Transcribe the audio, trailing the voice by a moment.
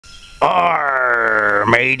Arr,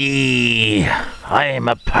 matey, I am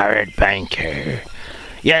a pirate banker.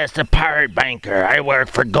 Yes, a pirate banker. I work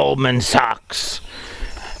for Goldman Sachs.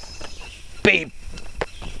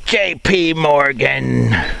 JP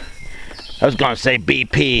Morgan. I was going to say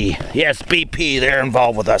BP. Yes, BP, they're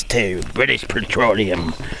involved with us too. British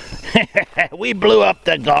Petroleum. We blew up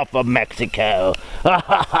the Gulf of Mexico.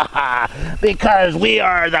 Because we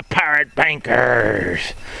are the pirate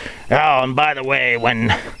bankers. Oh, and by the way,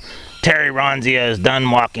 when Terry Ronzio is done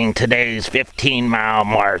walking today's 15-mile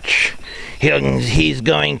march, he's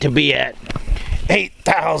going to be at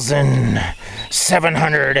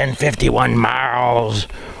 8,751 miles,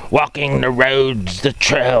 walking the roads, the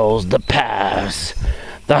trails, the paths,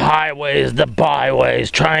 the highways, the byways,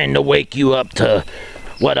 trying to wake you up to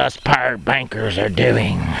what us pirate bankers are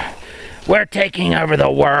doing. We're taking over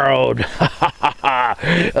the world.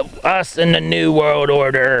 Us in the New World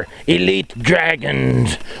Order, elite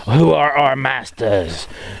dragons who are our masters.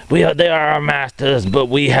 They are our masters, but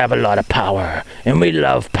we have a lot of power, and we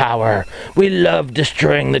love power. We love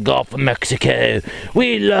destroying the Gulf of Mexico.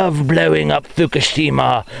 We love blowing up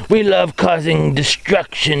Fukushima. We love causing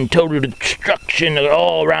destruction, total destruction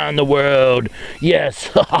all around the world.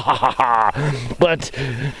 Yes, but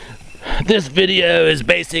this video is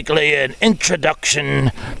basically an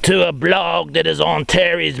introduction to a blog that is on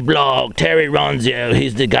Terry's blog. Terry Ronzio,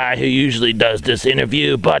 he's the guy who usually does this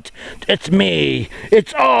interview, but it's me.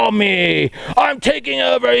 It's all me. I'm taking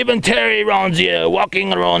over even Terry Ronzio,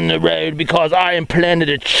 walking around the road because I implanted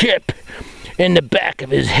a chip in the back of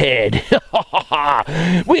his head.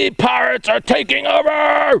 We pirates are taking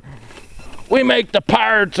over! We make the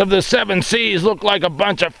pirates of the Seven Seas look like a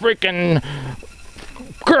bunch of freaking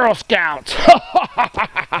Girl Scouts.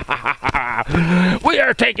 We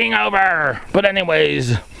are taking over. But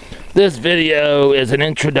anyways, this video is an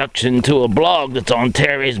introduction to a blog that's on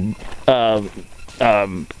Terry's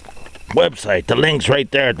website. The link's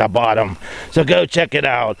right there at the bottom, so go check it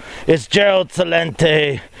out. It's Gerald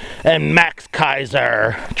Celente and Max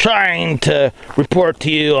Keiser trying to report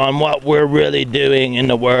to you on what we're really doing in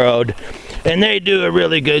the world, and they do a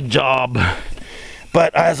really good job.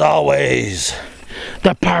 But as always,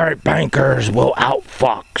 the pirate bankers will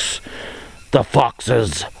outfox the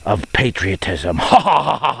foxes of patriotism.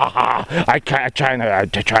 I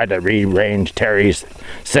try to rearrange Terry's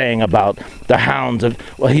saying about the hounds of.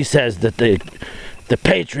 Well, he says that the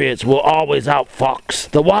patriots will always outfox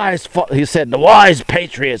the wise. He said the wise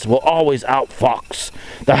patriots will always outfox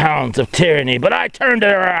the hounds of tyranny. But I turned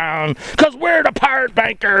it around because we're the pirate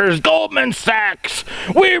bankers, Goldman Sachs.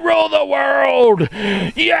 We rule the world.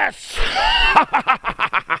 Yes.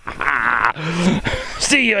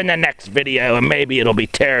 See you in the next video, and maybe it'll be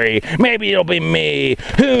Terry, maybe it'll be me.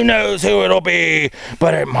 Who knows who it'll be?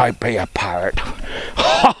 But it might be a pirate.